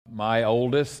My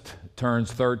oldest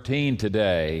turns 13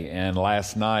 today, and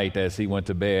last night as he went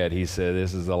to bed, he said,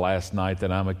 "This is the last night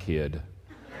that I'm a kid."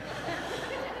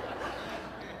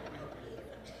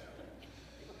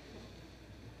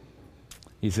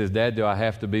 He says, "Dad, do I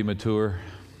have to be mature?"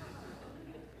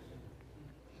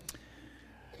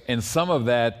 And some of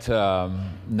that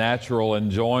natural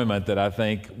enjoyment that I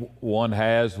think one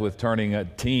has with turning a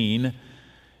teen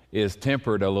is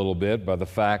tempered a little bit by the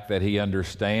fact that he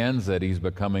understands that he's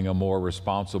becoming a more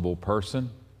responsible person.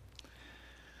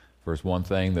 First, one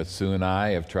thing that Sue and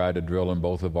I have tried to drill in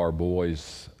both of our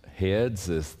boys' heads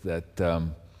is that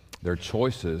their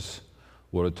choices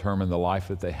will determine the life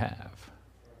that they have.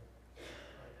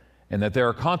 And that there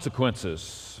are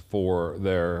consequences for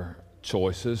their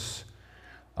choices.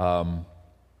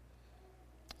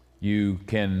 You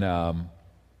can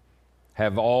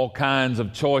have all kinds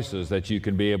of choices that you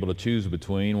can be able to choose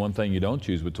between. One thing you don't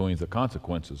choose between is the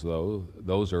consequences, though.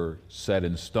 Those are set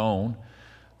in stone.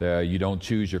 You don't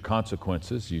choose your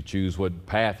consequences. You choose what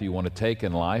path you want to take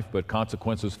in life, but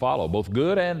consequences follow, both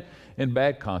good and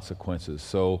bad consequences.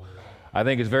 So I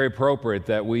think it's very appropriate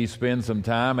that we spend some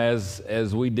time,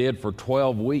 as we did for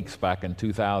 12 weeks back in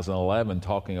 2011,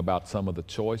 talking about some of the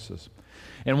choices.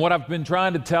 And what I've been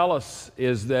trying to tell us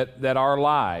is that our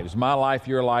lives, my life,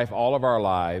 your life, all of our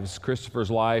lives,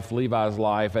 Christopher's life, Levi's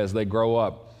life, as they grow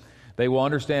up, they will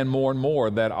understand more and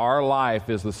more that our life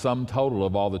is the sum total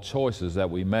of all the choices that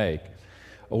we make.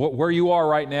 Where you are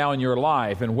right now in your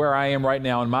life and where I am right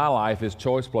now in my life is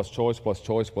choice plus choice plus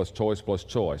choice plus choice plus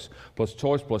choice plus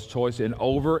choice plus choice, and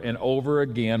over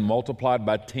again, multiplied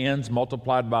by tens,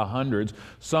 multiplied by hundreds.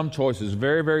 Some choices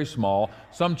very, very small,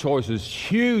 some choices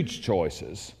huge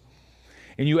choices.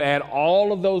 And you add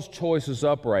all of those choices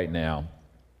up right now,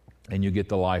 and you get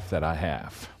the life that I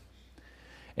have.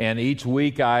 And each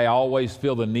week I always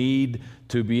feel the need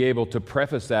to be able to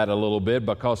preface that a little bit,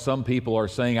 because some people are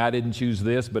saying, "I didn't choose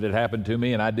this, but it happened to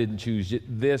me," and "I didn't choose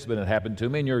this, but it happened to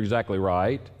me," and you're exactly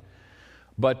right.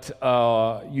 But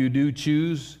you do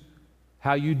choose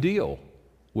how you deal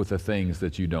with the things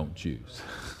that you don't choose.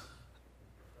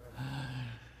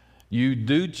 You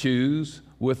do choose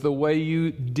with the way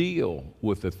you deal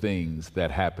with the things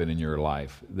that happen in your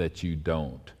life that you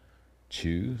don't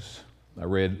choose. I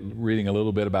reading a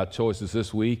little bit about choices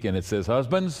this week, and it says,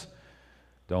 "Husbands,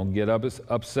 don't get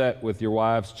upset with your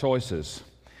wives' choices.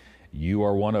 You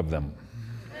are one of them."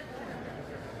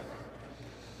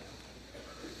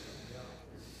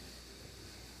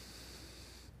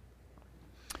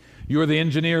 You are the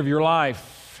engineer of your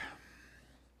life.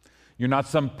 You're not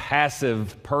some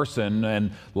passive person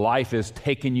and life is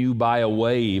taking you by a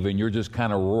wave and you're just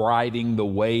kind of riding the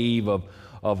wave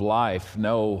of life.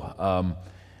 No,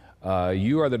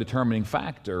 you are the determining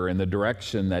factor in the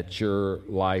direction that your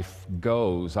life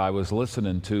goes. I was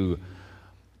listening to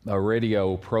a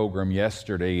radio program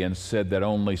yesterday and said that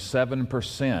only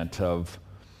 7% of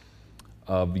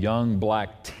young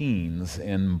black teens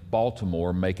in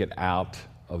Baltimore make it out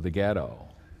of the ghetto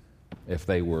if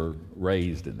they were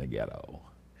raised in the ghetto.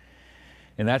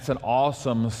 And that's an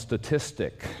awesome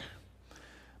statistic.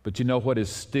 But you know what is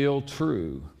still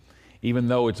true? Even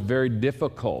though it's very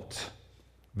difficult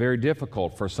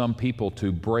for some people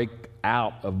to break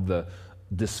out of the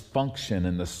dysfunction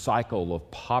and the cycle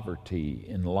of poverty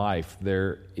in life,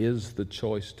 there is the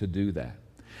choice to do that.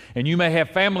 And you may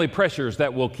have family pressures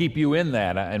that will keep you in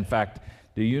that. In fact,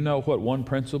 do you know what one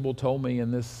principal told me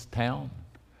in this town?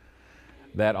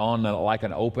 That on like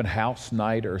an open house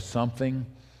night or something,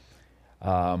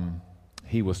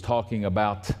 he was talking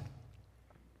about,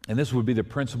 and this would be the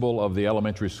principal of the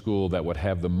elementary school that would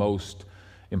have the most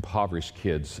impoverished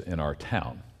kids in our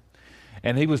town.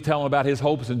 And he was telling about his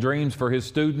hopes and dreams for his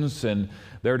students and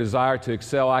their desire to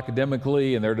excel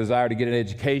academically and their desire to get an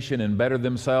education and better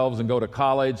themselves and go to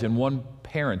college. And one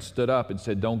parent stood up and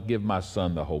said, "Don't give my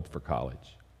son the hope for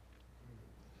college."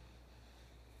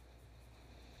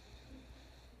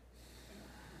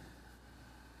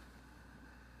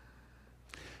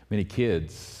 Many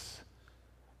kids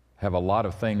have a lot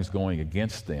of things going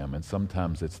against them, and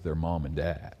sometimes it's their mom and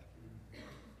dad.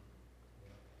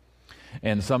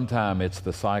 And sometimes it's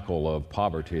the cycle of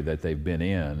poverty that they've been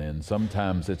in, and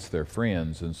sometimes it's their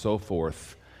friends and so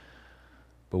forth.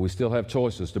 But we still have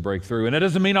choices to break through. And it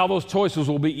doesn't mean all those choices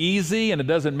will be easy, and it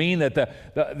doesn't mean that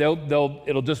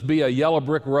it'll just be a yellow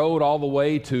brick road all the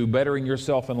way to bettering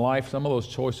yourself in life. Some of those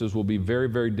choices will be very,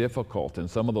 very difficult, and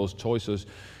some of those choices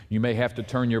you may have to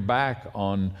turn your back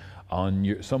on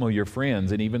some of your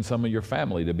friends and even some of your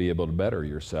family to be able to better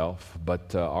yourself.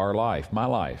 But our life, my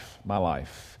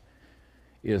life,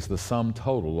 is the sum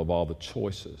total of all the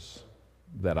choices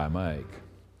that I make.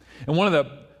 And one of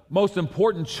most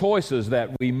important choices that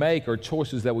we make are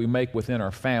choices that we make within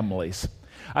our families.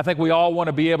 I think we all want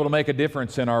to be able to make a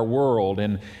difference in our world,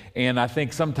 and I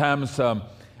think sometimes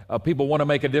people want to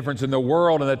make a difference in the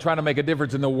world, and they're trying to make a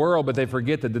difference in the world, but they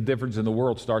forget that the difference in the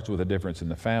world starts with a difference in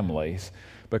the families,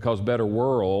 because better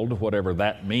world, whatever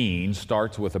that means,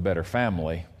 starts with a better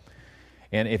family.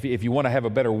 And if you want to have a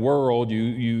better world,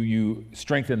 you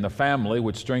strengthen the family,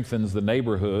 which strengthens the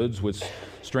neighborhoods, which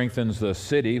strengthens the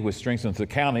city, which strengthens the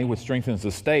county, which strengthens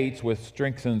the states, which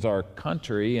strengthens our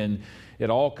country, and it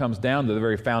all comes down to the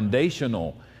very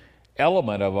foundational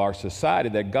element of our society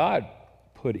that God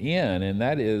put in, and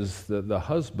that is the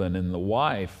husband and the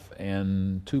wife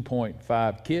and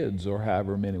 2.5 kids, or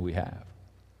however many we have.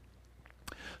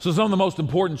 So some of the most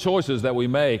important choices that we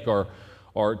make are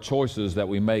choices that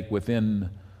we make within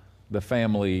the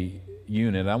family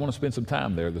unit. I want to spend some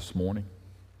time there this morning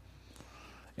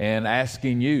and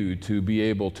asking you to be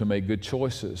able to make good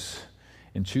choices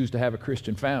and choose to have a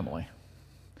Christian family.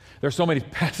 There's so many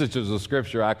passages of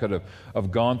Scripture I could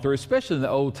have gone through, especially in the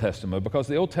Old Testament, because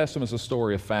the Old Testament is a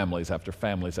story of families after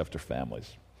families after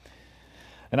families.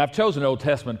 And I've chosen an Old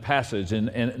Testament passage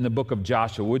in the book of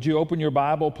Joshua. Would you open your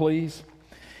Bible, please?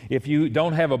 If you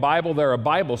don't have a Bible, there are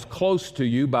Bibles close to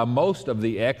you by most of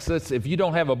the exits. If you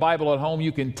don't have a Bible at home,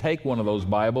 you can take one of those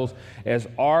Bibles as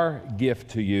our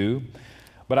gift to you.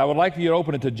 But I would like for you to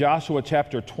open it to Joshua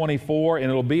chapter 24, and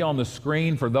it'll be on the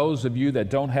screen for those of you that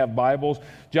don't have Bibles.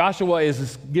 Joshua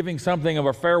is giving something of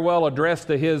a farewell address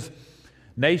to his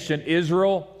nation,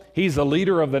 Israel. He's the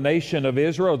leader of the nation of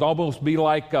Israel. It'd almost be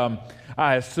like,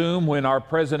 I assume, when our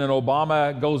President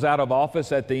Obama goes out of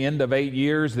office at the end of 8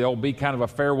 years, there'll be kind of a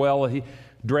farewell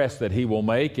address that he will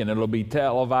make, and it'll be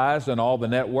televised on all the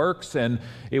networks, and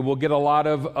it will get a lot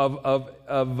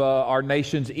of our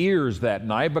nation's ears that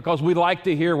night, because we like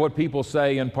to hear what people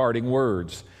say in parting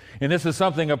words. And this is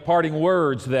something of parting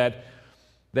words that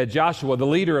Joshua, the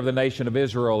leader of the nation of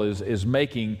Israel, is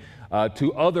making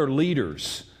to other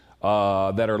leaders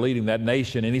that are leading that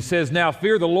nation. And he says, "Now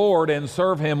fear the Lord and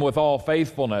serve him with all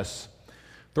faithfulness.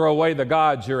 Throw away the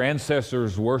gods your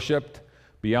ancestors worshipped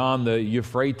beyond the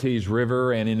Euphrates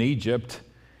River and in Egypt,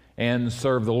 and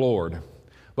serve the Lord.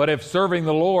 But if serving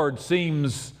the Lord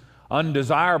seems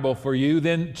undesirable for you,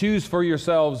 then choose for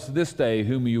yourselves this day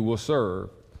whom you will serve.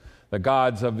 The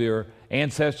gods of your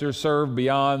ancestors served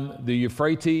beyond the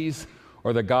Euphrates,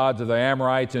 or the gods of the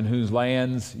Amorites in whose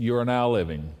lands you are now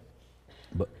living."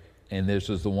 And this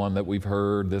is the one that we've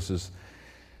heard. This is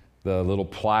the little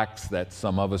plaques that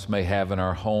some of us may have in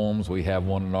our homes. We have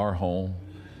one in our home.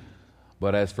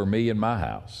 "But as for me and my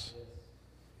house,"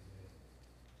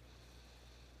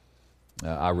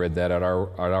 I read that at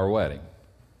our wedding.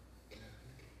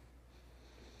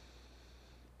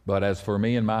 "But as for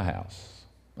me and my house,"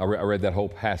 I read that whole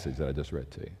passage that I just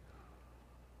read to you.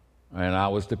 And I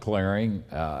was declaring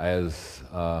as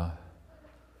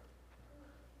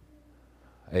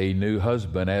a new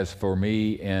husband, "As for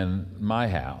me and my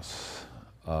house,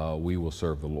 we will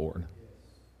serve the Lord."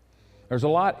 There's a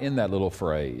lot in that little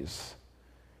phrase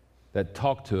that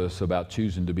talk to us about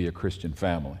choosing to be a Christian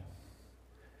family.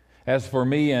 "As for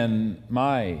me and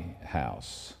my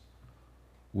house,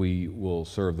 we will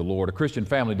serve the Lord." A Christian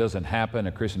family doesn't happen.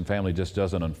 A Christian family just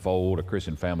doesn't unfold. A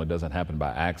Christian family doesn't happen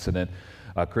by accident.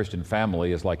 A Christian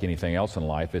family is like anything else in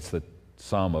life. It's the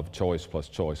sum of choice plus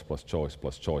choice plus choice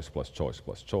plus choice plus choice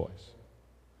plus choice.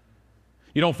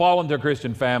 You don't fall into a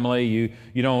Christian family.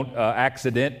 You don't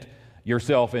accident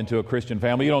yourself into a Christian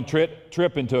family. You don't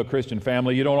trip into a Christian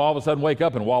family. You don't all of a sudden wake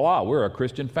up and voila, we're a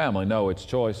Christian family. No, it's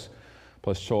choice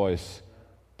plus choice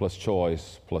plus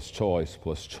choice plus choice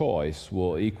plus choice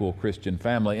will equal Christian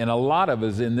family. And a lot of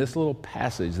us in this little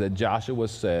passage that Joshua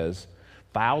says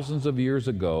thousands of years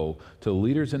ago to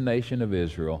leaders in the nation of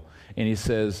Israel, and he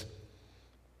says,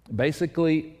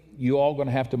 basically, you all going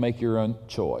to have to make your own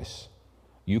choice.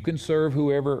 You can serve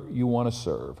whoever you want to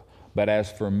serve, but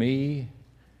as for me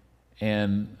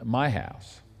and my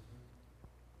house,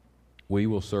 we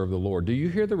will serve the Lord. Do you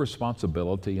hear the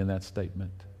responsibility in that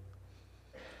statement?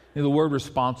 The word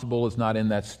responsible is not in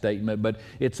that statement, but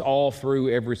it's all through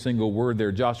every single word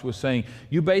there. Joshua's saying,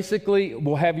 you basically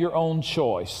will have your own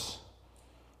choice,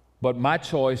 but my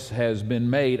choice has been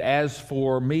made. As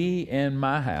for me and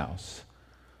my house,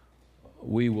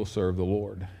 we will serve the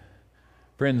Lord.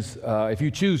 Friends, if you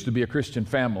choose to be a Christian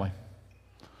family,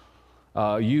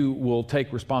 you will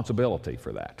take responsibility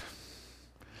for that.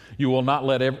 You will not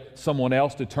let someone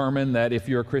else determine that if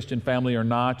you're a Christian family or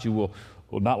not. You will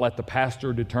not let the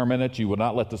pastor determine it. You will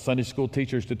not let the Sunday school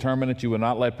teachers determine it. You will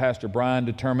not let Pastor Brian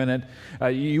determine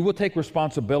it. You will take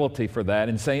responsibility for that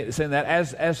and saying that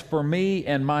as for me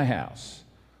and my house,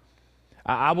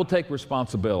 I will take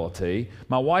responsibility.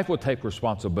 My wife will take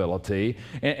responsibility.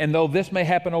 And though this may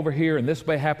happen over here and this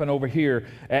may happen over here,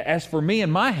 as for me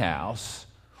and my house,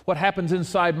 what happens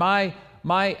inside my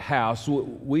house,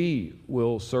 we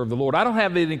will serve the Lord. I don't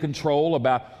have any control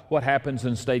about what happens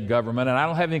in state government, and I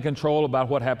don't have any control about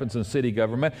what happens in city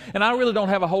government, and I really don't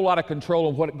have a whole lot of control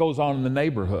of what goes on in the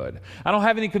neighborhood. I don't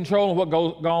have any control of what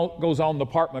goes on in the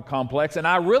apartment complex, and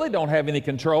I really don't have any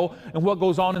control in what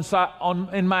goes on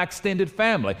in my extended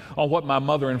family, on what my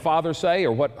mother and father say,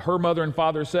 or what her mother and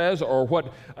father says, or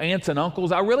what aunts and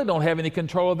uncles. I really don't have any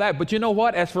control of that. But you know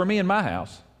what? As for me and my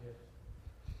house,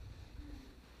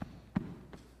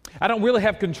 I don't really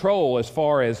have control as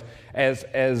far as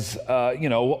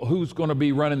who's going to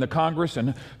be running the Congress,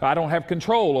 and I don't have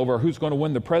control over who's going to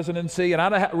win the presidency, and I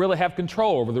don't really have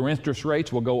control over the interest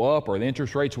rates will go up or the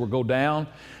interest rates will go down.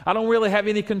 I don't really have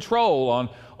any control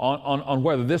on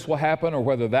whether this will happen or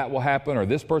whether that will happen, or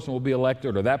this person will be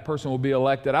elected or that person will be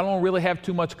elected. I don't really have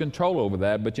too much control over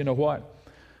that, but you know what?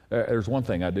 There's one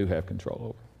thing I do have control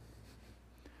over.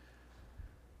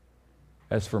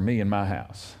 As for me and my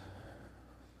house,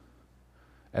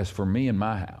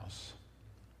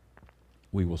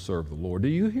 we will serve the Lord. Do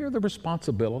you hear the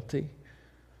responsibility?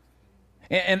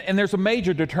 And there's a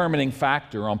major determining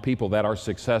factor on people that are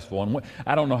successful. And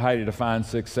I don't know how to define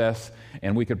success,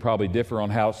 and we could probably differ on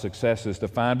how success is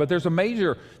defined, but there's a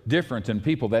major difference in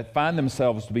people that find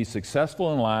themselves to be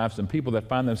successful in lives and people that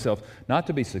find themselves not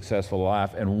to be successful in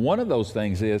life. And one of those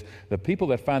things is the people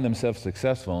that find themselves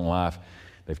successful in life,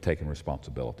 they've taken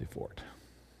responsibility for it.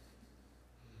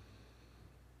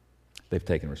 They've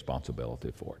taken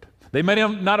responsibility for it. They may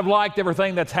not have liked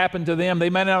everything that's happened to them. They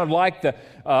may not have liked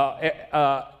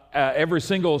every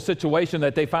single situation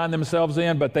that they find themselves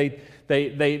in, but they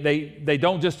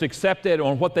don't just accept it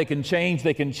on what they can change,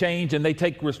 and they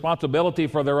take responsibility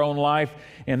for their own life,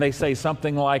 and they say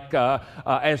something like,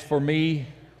 as for me,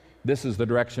 this is the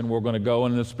direction we're going to go.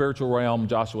 And in the spiritual realm,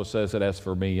 Joshua says that as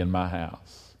for me and my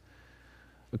house.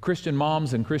 The Christian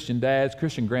moms and Christian dads,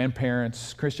 Christian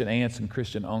grandparents, Christian aunts and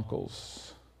Christian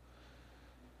uncles.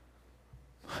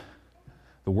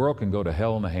 The world can go to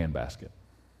hell in a handbasket.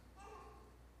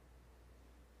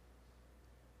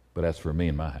 But as for me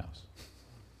and my house,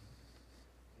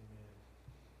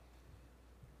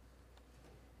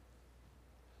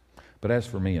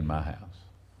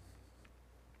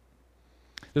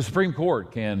 the Supreme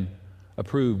Court can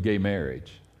approve gay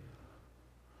marriage.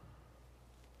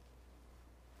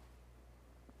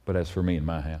 But as for me and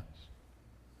my house,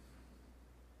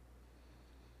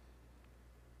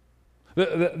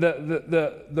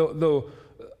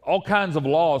 all kinds of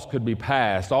laws could be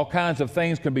passed, all kinds of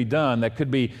things could be done that could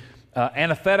be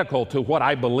antithetical to what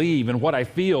I believe and what I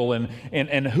feel and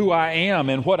who I am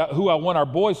and who I want our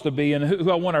boys to be and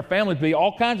who I want our family to be.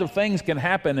 All kinds of things can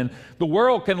happen, and the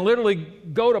world can literally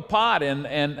go to pot.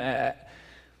 And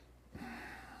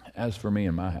as for me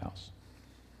and my house,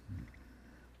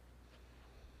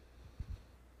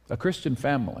 a Christian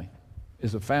family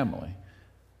is a family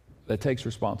that takes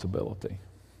responsibility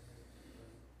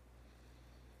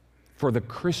for the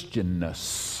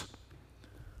Christianness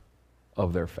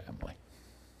of their family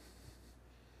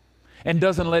and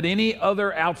doesn't let any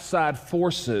other outside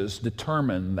forces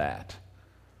determine that.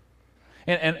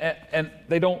 And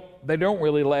they don't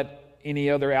really let any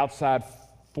other outside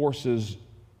forces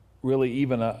really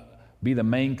even be the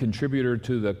main contributor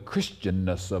to the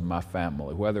Christianness of my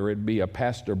family, whether it be a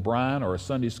Pastor Brian or a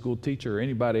Sunday school teacher or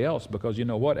anybody else, because you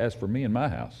know what? As for me and my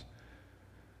house,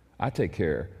 I take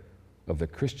care of the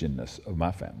Christianness of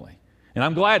my family. And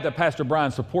I'm glad that Pastor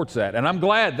Brian supports that, and I'm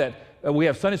glad that we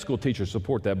have Sunday school teachers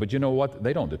support that, but you know what?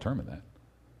 They don't determine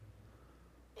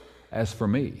that. As for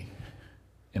me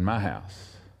and my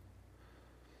house,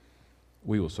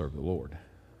 we will serve the Lord.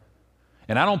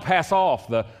 And I don't pass off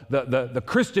the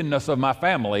Christianness of my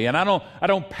family, and I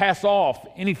don't pass off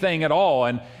anything at all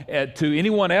and to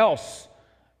anyone else,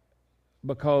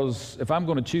 because if I'm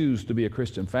going to choose to be a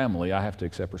Christian family, I have to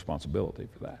accept responsibility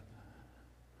for that.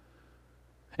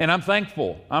 And I'm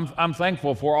thankful. I'm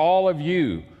thankful for all of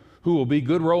you who will be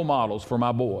good role models for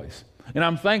my boys. And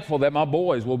I'm thankful that my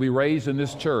boys will be raised in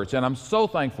this church, and I'm so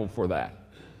thankful for that.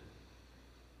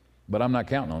 But I'm not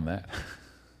counting on that.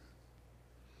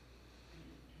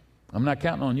 I'm not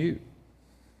counting on you.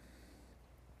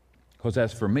 Because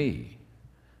as for me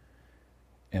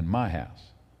and my house,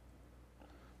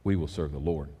 we will serve the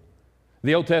Lord.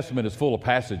 The Old Testament is full of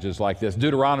passages like this.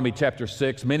 Deuteronomy chapter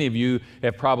 6, many of you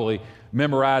have probably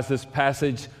memorized this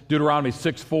passage. Deuteronomy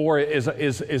 6:4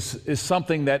 is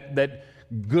something that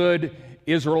good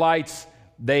Israelites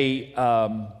they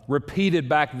repeated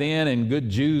back then, and good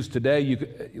Jews today,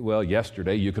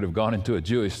 yesterday, you could have gone into a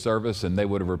Jewish service and they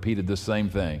would have repeated the same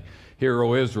thing. Hear,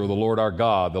 O Israel, the Lord our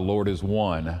God, the Lord is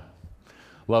one.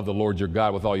 Love the Lord your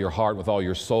God with all your heart, with all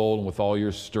your soul, and with all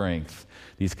your strength.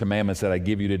 These commandments that I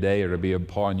give you today are to be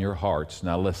upon your hearts.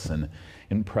 Now listen,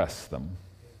 impress them.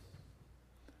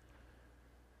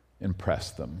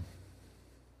 Impress them.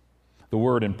 The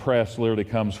word impress literally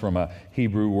comes from a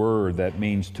Hebrew word that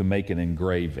means to make an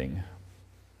engraving.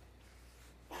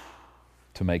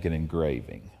 To make an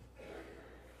engraving.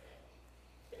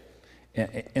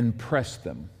 Impress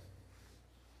them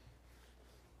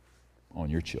on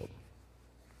your children.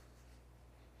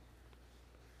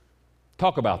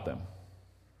 Talk about them.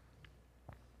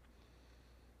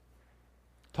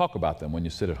 Talk about them when you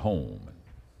sit at home,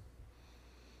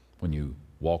 when you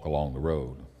walk along the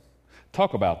road.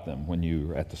 Talk about them when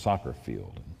you're at the soccer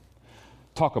field.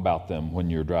 Talk about them when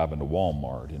you're driving to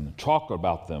Walmart. And talk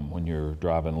about them when you're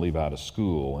driving to leave out of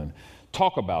school. And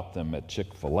talk about them at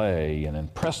Chick-fil-A, and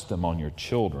impress them on your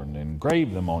children, and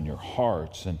engrave them on your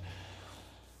hearts. And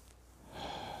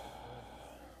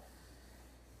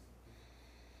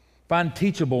find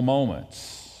teachable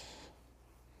moments.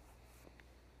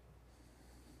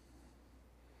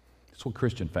 That's what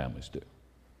Christian families do.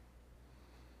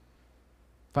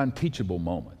 Find teachable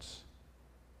moments.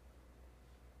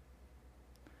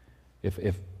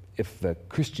 If the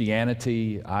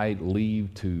Christianity I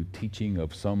leave to teaching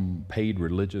of some paid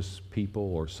religious people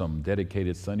or some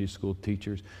dedicated Sunday school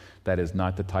teachers, that is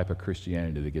not the type of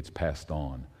Christianity that gets passed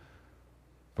on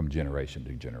from generation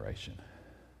to generation.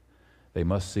 They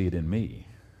must see it in me.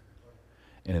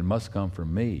 And it must come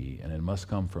from me, and it must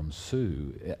come from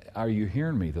Sue. Are you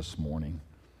hearing me this morning?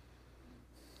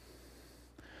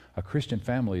 A Christian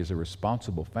family is a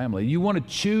responsible family. You want to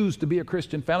choose to be a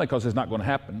Christian family because it's not going to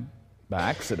happen by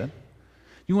accident.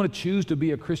 You want to choose to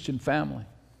be a Christian family.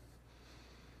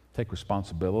 Take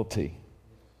responsibility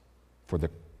for the,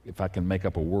 if I can make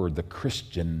up a word, the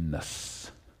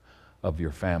Christianness of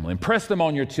your family. Impress them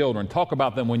on your children. Talk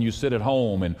about them when you sit at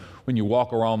home and when you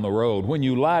walk around the road, when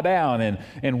you lie down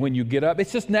and when you get up.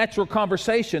 It's just natural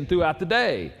conversation throughout the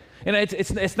day. And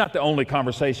it's not the only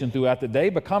conversation throughout the day,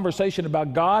 but conversation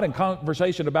about God and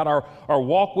conversation about our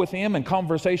walk with Him and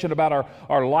conversation about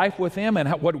our life with Him and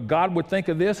what God would think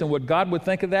of this and what God would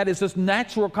think of that is this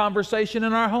natural conversation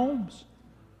in our homes.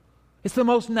 It's the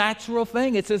most natural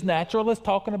thing. It's as natural as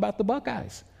talking about the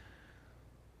Buckeyes.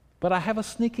 But I have a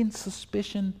sneaking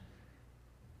suspicion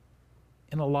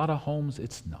in a lot of homes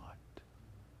it's not.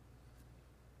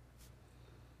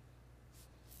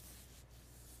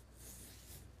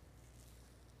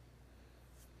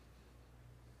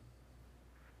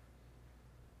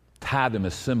 Tie them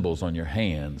as symbols on your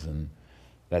hands, and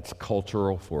that's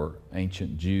cultural for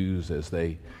ancient Jews as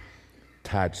they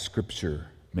tied Scripture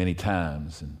many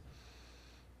times and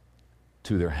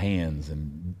to their hands.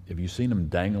 And have you seen them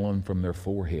dangling from their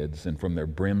foreheads and from their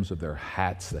brims of their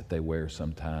hats that they wear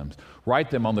sometimes? Write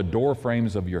them on the door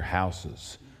frames of your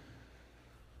houses.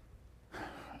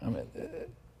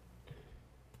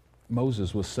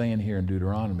 Moses was saying here in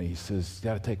Deuteronomy, he says, you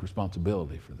got to take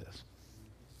responsibility for this.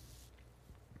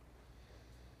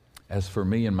 As for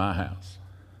me and my house.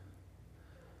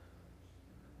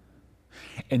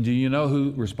 And do you know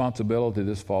who responsibility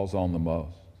this falls on the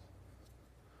most?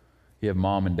 You have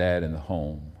mom and dad in the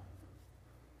home.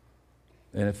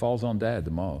 And it falls on dad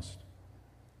the most.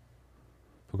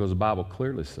 Because the Bible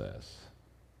clearly says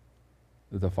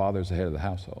that the father is the head of the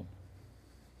household.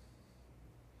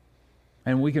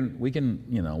 And we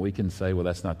can say, well,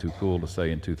 that's not too cool to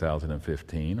say in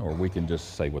 2015, or we can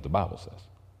just say what the Bible says.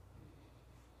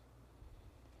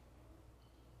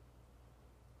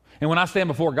 And when I stand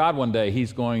before God one day,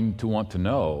 He's going to want to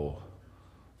know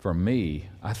from me,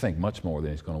 I think, much more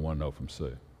than He's going to want to know from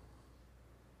Sue.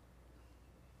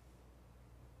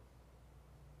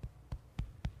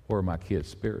 Where are my kids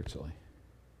spiritually?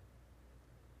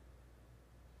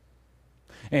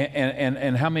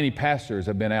 And how many pastors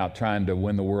have been out trying to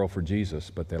win the world for Jesus,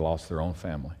 but they lost their own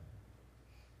family?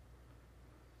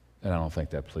 And I don't think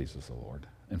that pleases the Lord.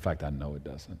 In fact, I know it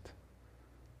doesn't.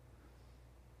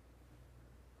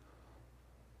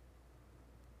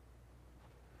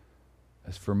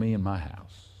 As for me and my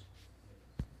house,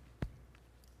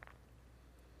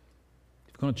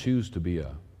 if you're going to choose to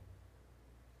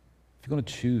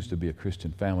be a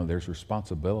Christian family, there's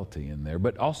responsibility in there.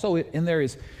 But also in there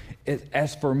is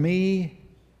as for me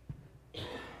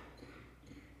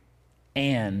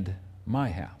and my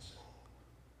house.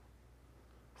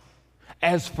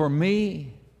 As for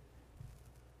me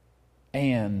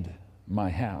and my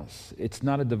house. It's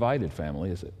not a divided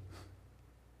family, is it?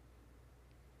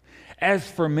 As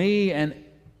for me and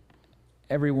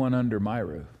everyone under my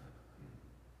roof,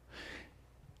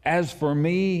 as for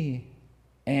me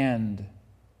and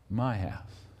my house.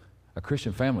 A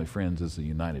Christian family, friends, is a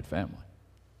united family.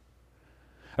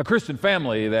 A Christian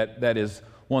family that is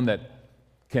one that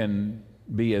can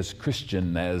be as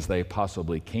Christian as they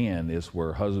possibly can is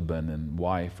where husband and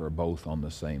wife are both on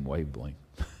the same wavelength.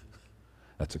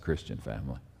 That's a Christian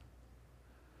family.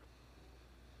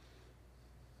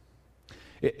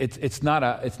 It's not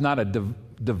a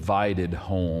divided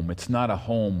home. It's not a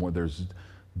home where there's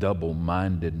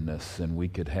double-mindedness, and we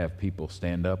could have people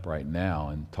stand up right now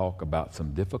and talk about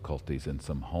some difficulties in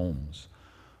some homes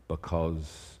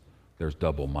because there's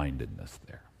double-mindedness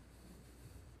there.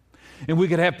 And we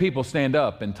could have people stand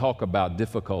up and talk about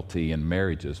difficulty in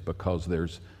marriages because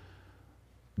there's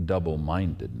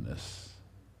double-mindedness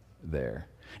there.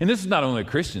 And this is not only a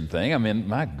Christian thing. I mean,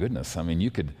 my goodness, I mean,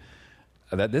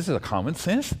 this is a common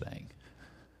sense thing.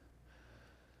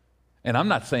 And I'm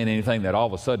not saying anything that all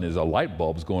of a sudden is a light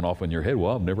bulb's going off in your head.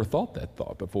 Well, I've never thought that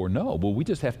thought before. No, well, we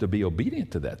just have to be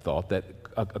obedient to that thought that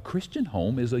a Christian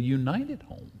home is a united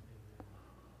home.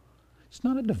 It's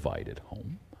not a divided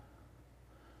home.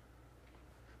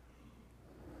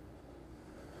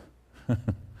 The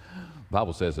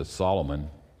Bible says that Solomon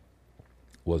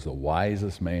was the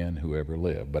wisest man who ever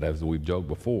lived. But as we've joked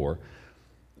before,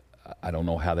 I don't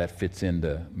know how that fits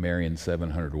into marrying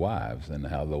 700 wives and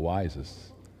how the wisest.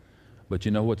 But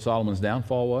you know what Solomon's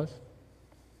downfall was?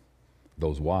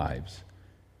 Those wives,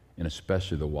 and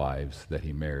especially the wives that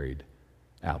he married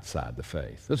outside the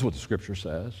faith. This is what the Scripture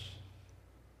says.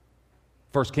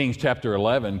 1 Kings chapter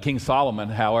 11, King Solomon,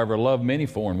 however, loved many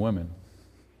foreign women.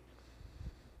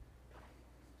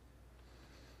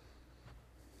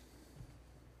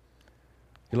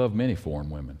 He loved many foreign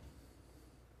women,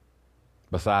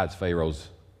 besides Pharaoh's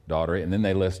daughter. And then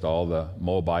they list all the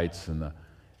Moabites and the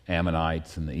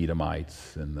Ammonites and the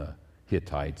Edomites and the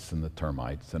Hittites and the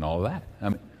termites and all that. I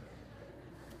mean,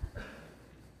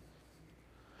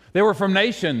 they were from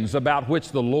nations about which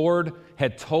the Lord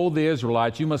had told the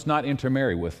Israelites, you must not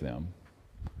intermarry with them.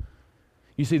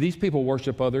 You see, these people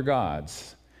worship other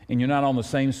gods, and you're not on the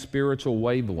same spiritual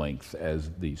wavelength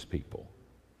as these people.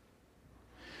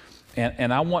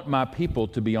 And I want my people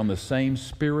to be on the same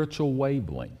spiritual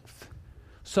wavelength.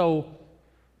 So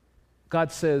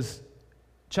God says,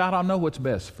 child, I know what's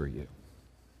best for you.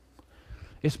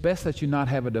 It's best that you not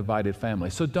have a divided family.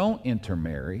 So don't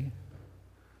intermarry.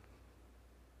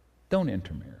 Don't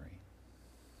intermarry.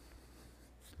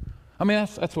 I mean,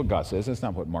 that's what God says. That's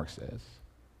not what Mark says.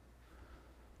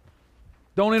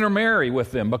 Don't intermarry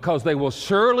with them because they will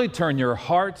surely turn your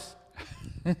hearts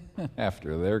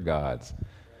after their gods.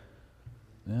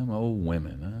 Them old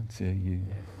women, I tell you.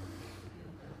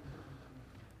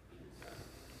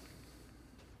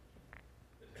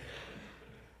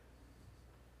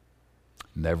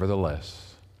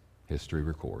 Nevertheless, history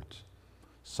records,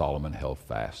 Solomon held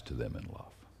fast to them in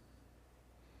love.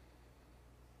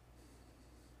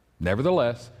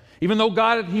 Nevertheless, even though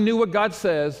he knew what God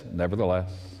says,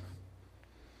 nevertheless.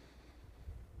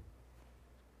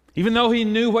 Even though he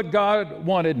knew what God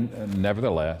wanted,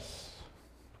 nevertheless.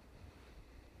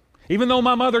 Even though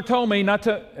my mother told me not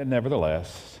to,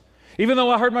 nevertheless. Even though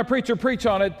I heard my preacher preach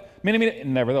on it,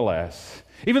 nevertheless.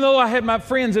 Even though I had my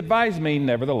friends advise me,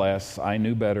 nevertheless, I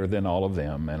knew better than all of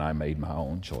them, and I made my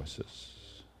own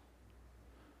choices.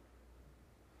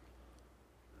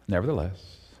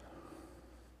 Nevertheless.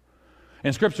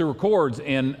 And Scripture records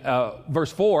in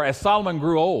verse 4, as Solomon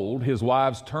grew old, his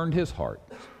wives turned his heart.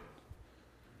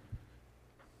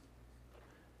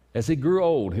 As he grew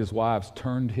old, his wives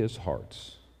turned his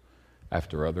hearts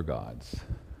after other gods.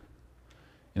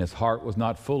 And his heart was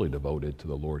not fully devoted to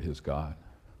the Lord his God,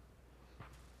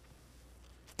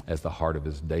 as the heart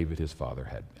of David, his father,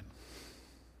 had been.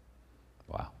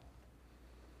 Wow.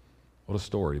 What a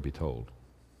story to be told.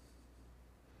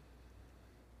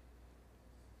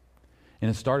 And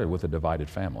it started with a divided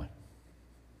family.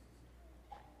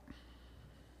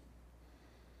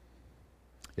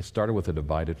 It started with a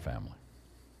divided family.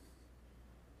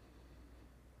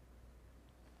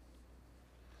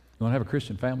 You want to have a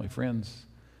Christian family, friends?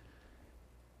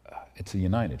 It's a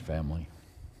united family.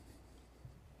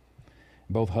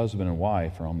 Both husband and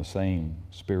wife are on the same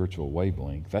spiritual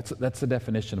wavelength. That's the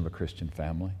definition of a Christian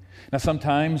family. Now,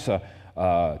 sometimes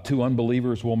two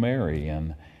unbelievers will marry,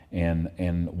 and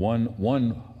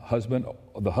one husband,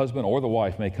 the husband or the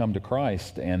wife may come to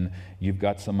Christ, and you've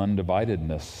got some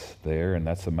undividedness there, and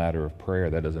that's a matter of prayer.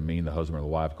 That doesn't mean the husband or the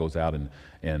wife goes out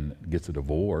and gets a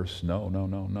divorce.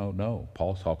 No.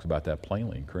 Paul talks about that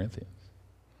plainly in Corinthians.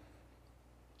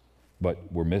 But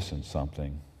we're missing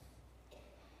something.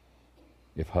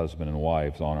 if husband and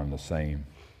wives aren't on the same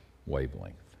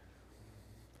wavelength.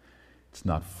 It's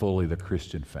not fully the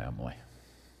Christian family.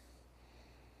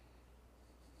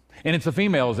 And it's the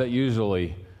females that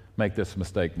usually make this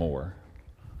mistake more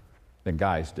than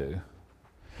guys do.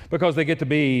 Because they get to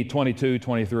be 22,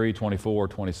 23, 24,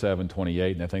 27,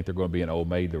 28, and they think they're going to be an old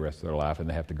maid the rest of their life, and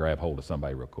they have to grab hold of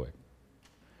somebody real quick.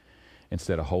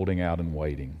 Instead of holding out and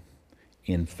waiting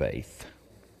in faith.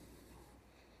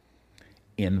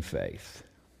 In faith.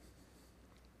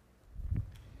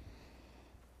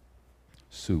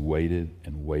 Sue waited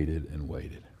and waited and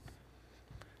waited.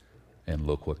 And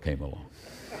look what came along.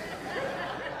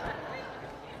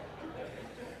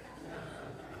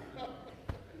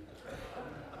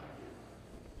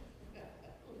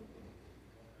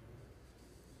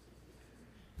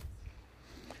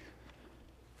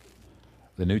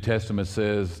 The New Testament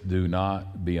says, do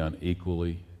not be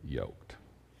unequally yoked.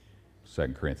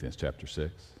 2 Corinthians chapter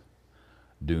 6.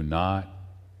 Do not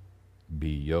be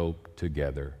yoked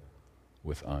together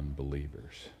with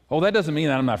unbelievers. Oh, that doesn't mean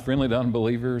that I'm not friendly to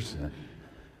unbelievers,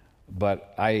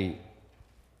 but I'm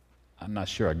not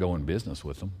sure I go in business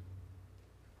with them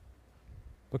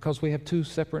because we have two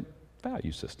separate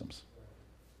value systems.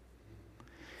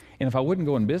 And if I wouldn't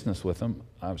go in business with them,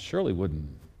 I surely wouldn't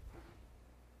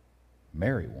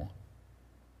marry one.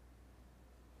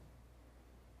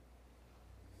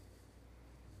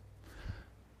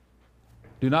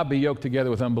 Do not be yoked together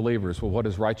with unbelievers. Well, what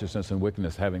does righteousness and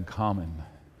wickedness have in common?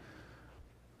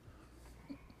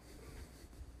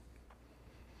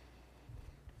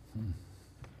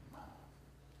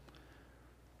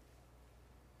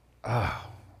 A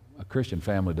Christian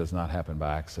family does not happen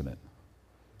by accident.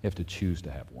 You have to choose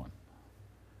to have one.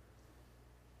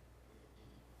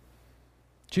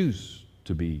 Choose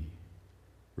to be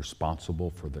responsible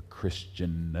for the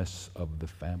Christianness of the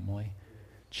family.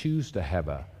 Choose to have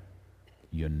a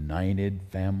united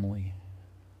family,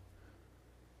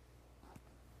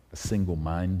 a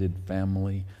single-minded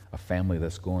family, a family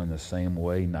that's going the same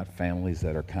way, not families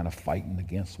that are kind of fighting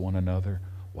against one another.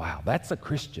 Wow, that's a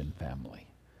Christian family.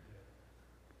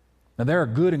 Now, there are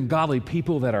good and godly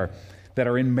people that are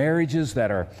in marriages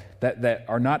that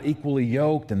are not equally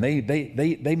yoked, and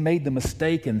they made the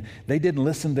mistake and they didn't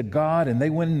listen to God,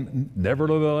 and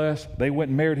nevertheless they went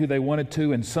and married who they wanted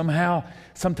to, and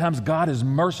sometimes God is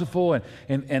merciful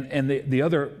and the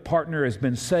other partner has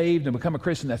been saved and become a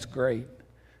Christian. That's great.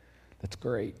 That's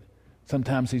great.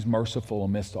 Sometimes He's merciful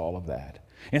amidst all of that.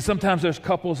 And sometimes there's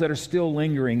couples that are still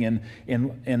lingering in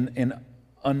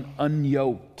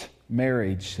unyoked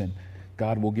marriage, and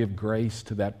God will give grace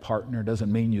to that partner.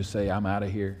 Doesn't mean you say, I'm out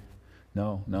of here.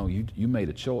 No, you made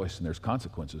a choice, and there's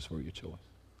consequences for your choice.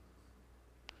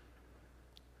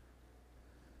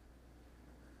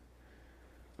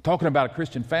 We're talking about a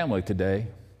Christian family today,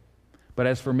 but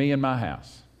as for me and my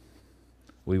house,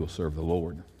 we will serve the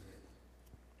Lord.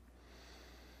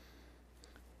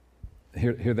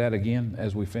 Hear that again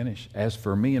as we finish. As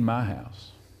for me and my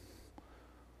house,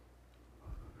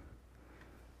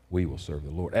 we will serve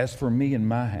the Lord. As for me and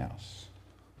my house.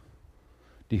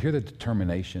 Do you hear the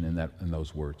determination in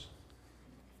those words?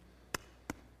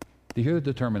 Do you hear the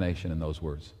determination in those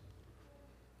words?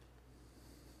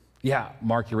 Yeah,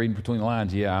 Mark, you're reading between the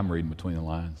lines. Yeah, I'm reading between the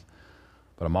lines.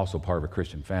 But I'm also part of a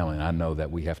Christian family, and I know that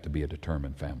we have to be a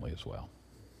determined family as well.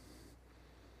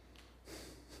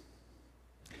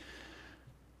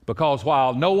 Because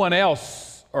while no one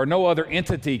else or no other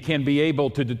entity can be able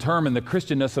to determine the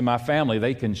Christianness of my family,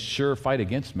 they can sure fight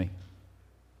against me.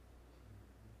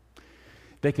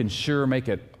 They can sure make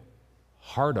it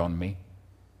hard on me.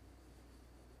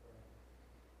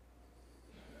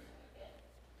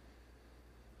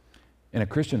 And a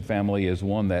Christian family is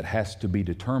one that has to be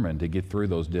determined to get through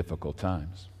those difficult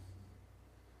times.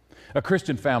 A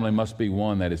Christian family must be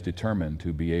one that is determined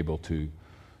to be able to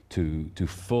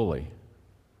fully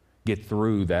get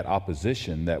through that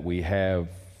opposition that we have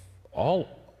all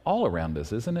around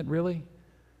us, isn't it really?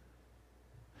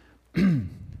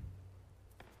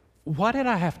 Why did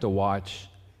I have to watch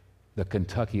the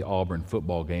Kentucky-Auburn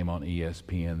football game on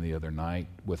ESPN the other night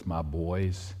with my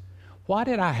boys? Why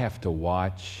did I have to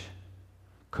watch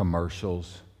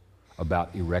commercials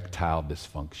about erectile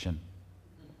dysfunction?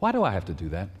 Why do I have to do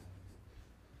that?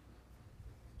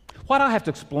 Why do I have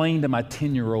to explain to my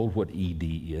 10-year-old what ED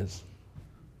is?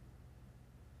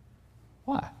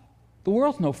 Why? The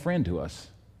world's no friend to us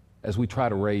as we try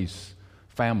to raise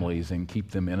families and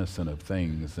keep them innocent of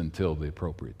things until the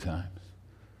appropriate times.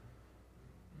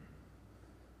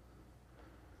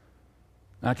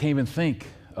 I can't even think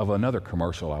of another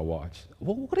commercial I watched.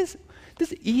 Well, what is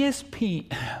this ESPN?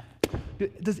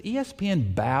 Does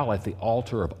ESPN bow at the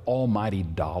altar of almighty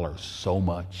dollars so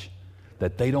much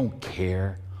that they don't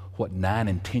care what 9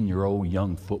 and 10-year-old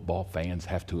young football fans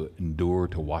have to endure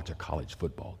to watch a college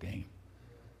football game?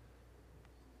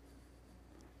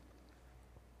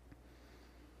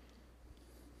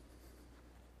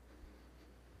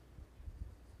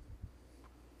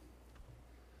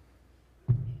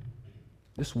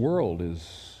 This world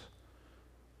is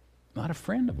not a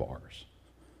friend of ours.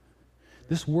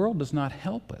 This world does not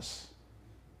help us.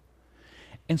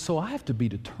 And so I have to be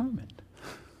determined.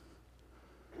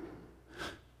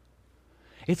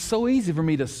 It's so easy for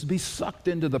me to be sucked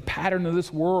into the pattern of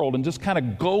this world and just kind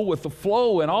of go with the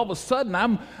flow, and all of a sudden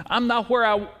I'm not where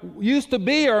I used to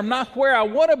be, or I'm not where I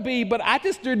want to be, but I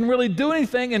just didn't really do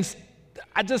anything, and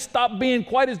I just stopped being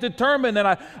quite as determined, and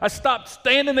I stopped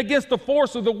standing against the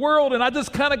force of the world, and I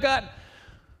just kind of got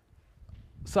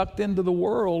sucked into the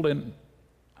world, and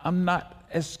I'm not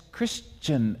as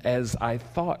Christian as I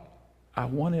thought I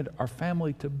wanted our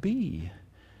family to be.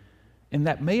 And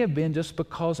that may have been just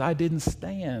because I didn't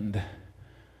stand.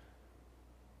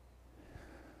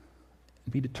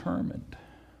 Be determined.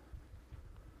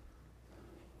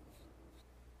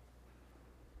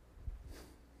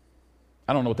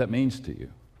 I don't know what that means to you.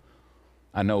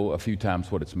 I know a few times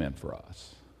what it's meant for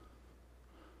us.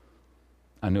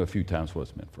 I knew a few times what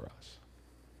it's meant for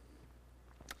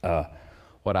us.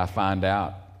 What I find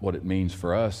out, what it means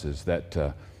for us, is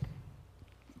that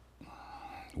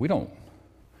we don't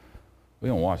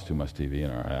watch too much TV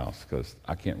in our house, because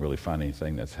I can't really find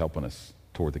anything that's helping us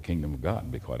toward the kingdom of God, to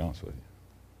be quite honest with you.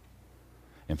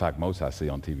 In fact, most I see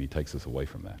on TV takes us away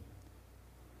from that.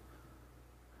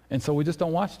 And so we just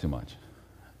don't watch too much.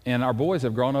 And our boys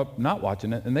have grown up not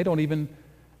watching it, and they don't even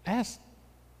ask.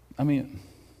 I mean,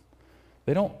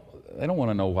 they don't want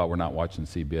to know why we're not watching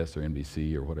CBS or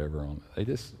NBC or whatever.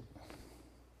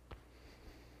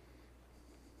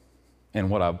 And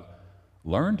what I've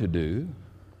learned to do,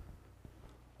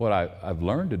 I've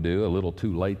learned to do a little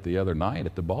too late the other night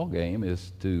at the ball game,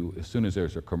 is to, as soon as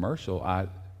there's a commercial, I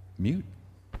mute.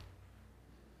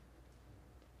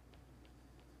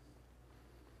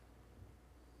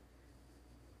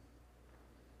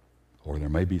 Or there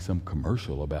may be some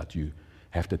commercial about you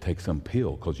have to take some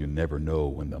pill because you never know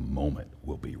when the moment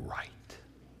will be right.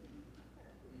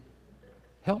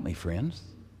 Help me, friends.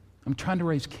 I'm trying to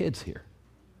raise kids here.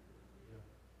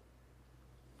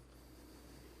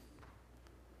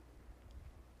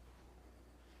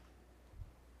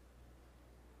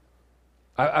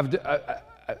 I've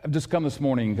just come this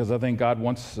morning because I think God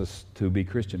wants us to be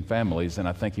Christian families, and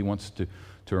I think He wants to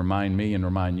remind me and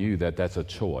remind you that that's a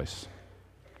choice.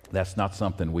 That's not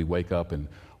something we wake up and,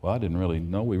 well, I didn't really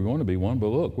know we were going to be one, but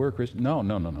look, we're a Christian. No,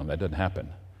 that doesn't happen.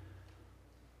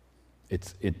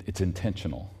 It's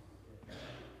intentional.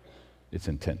 It's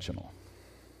intentional.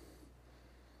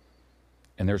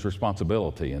 And there's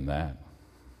responsibility in that.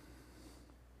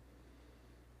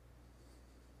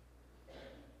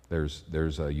 There's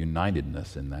a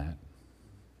unitedness in that.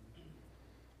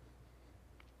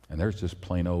 And there's just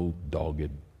plain old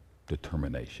dogged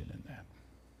determination in that.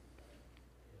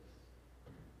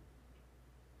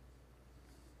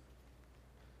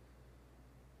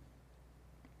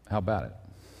 How about it?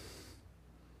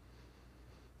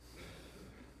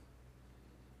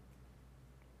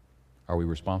 Are we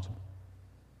responsible?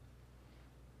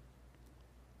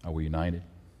 Are we united?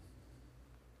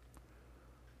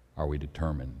 Are we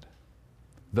determined?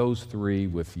 Those three,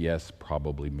 with yes,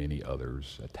 probably many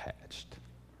others attached,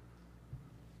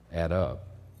 add up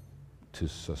to a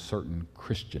certain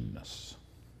Christianness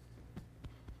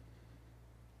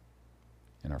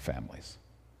in our families.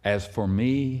 As for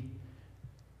me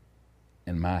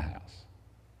and my house,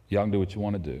 y'all can do what you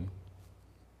want to do.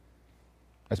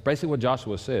 That's basically what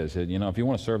Joshua says. If you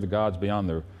want to serve the gods beyond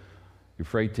the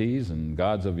Euphrates and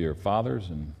gods of your fathers,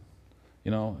 and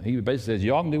he basically says,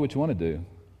 y'all can do what you want to do.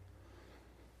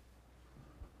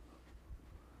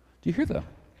 Do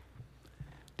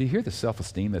you hear the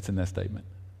self-esteem that's in that statement?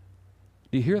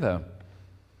 Do you hear the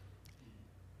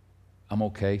I'm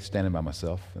okay standing by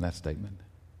myself in that statement?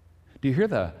 Do you hear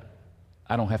the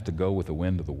I don't have to go with the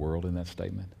wind of the world in that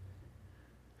statement?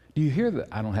 Do you hear the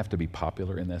I don't have to be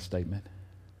popular in that statement?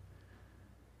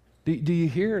 Do you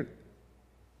hear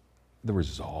the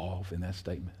resolve in that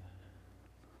statement?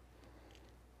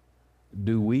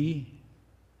 Do we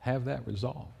have that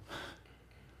resolve?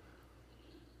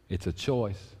 It's a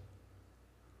choice.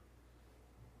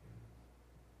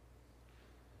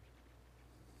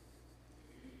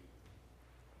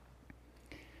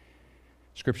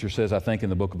 Scripture says, I think in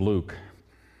the book of Luke,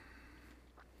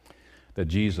 that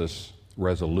Jesus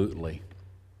resolutely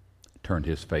turned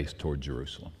his face toward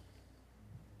Jerusalem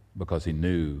because he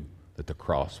knew that the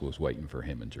cross was waiting for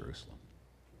him in Jerusalem.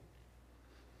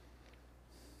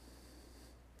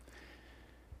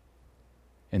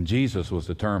 And Jesus was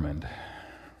determined,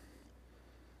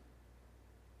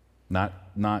 not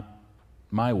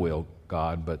my will,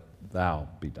 God, but thou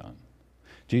be done.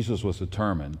 Jesus was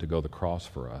determined to go the cross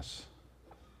for us.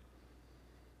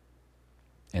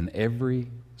 And every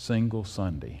single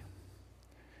Sunday,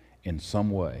 in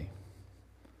some way,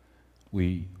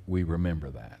 we remember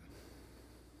that.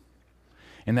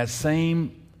 And that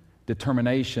same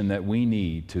determination that we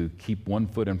need to keep one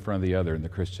foot in front of the other in the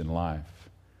Christian life,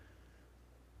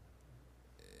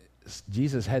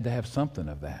 Jesus had to have something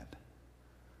of that.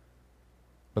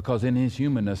 Because in his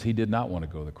humanness, he did not want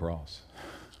to go to the cross.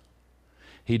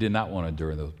 He did not want to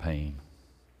endure the pain.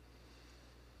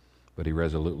 But he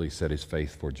resolutely set his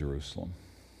face for Jerusalem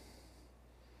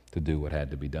to do what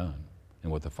had to be done and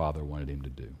what the Father wanted him to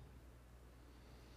do.